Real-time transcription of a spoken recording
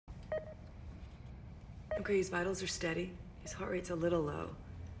Okay, his vitals are steady. His heart rate's a little low.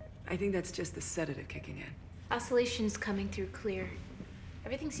 I think that's just the sedative kicking in. Oscillations coming through clear.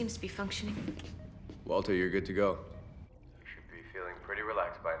 Everything seems to be functioning. Walter, you're good to go. You should be feeling pretty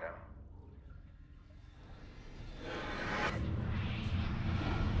relaxed by now.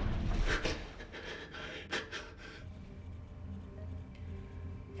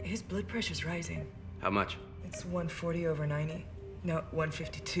 His blood pressure's rising. How much? It's 140 over 90. No,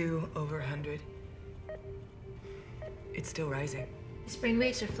 152 over 100. It's still rising. His brain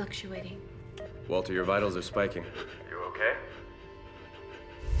waves are fluctuating. Walter, your vitals are spiking. You okay?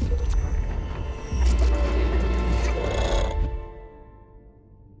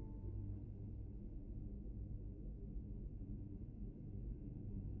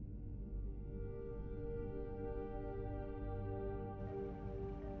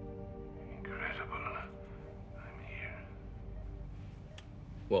 Incredible. I'm here.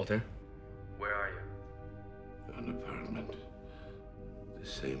 Walter? Where are you? An apartment. The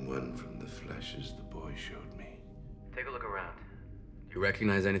same one from the flashes the boy showed me. Take a look around. Do you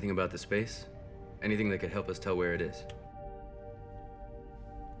recognize anything about the space? Anything that could help us tell where it is?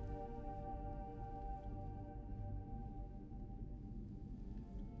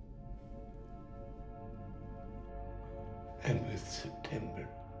 And with September.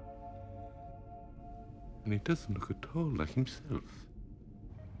 And he doesn't look at all like himself.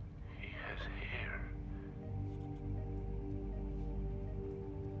 He has hair.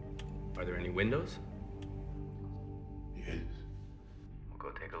 Are there any windows? Yes. We'll go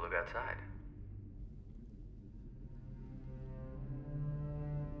take a look outside.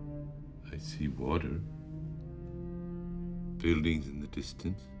 I see water. Buildings in the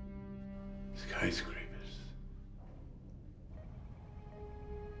distance. Skyscrapers.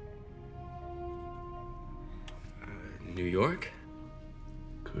 New York?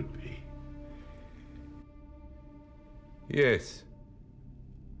 Could be. Yes.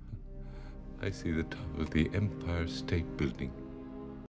 I see the top of the Empire State Building.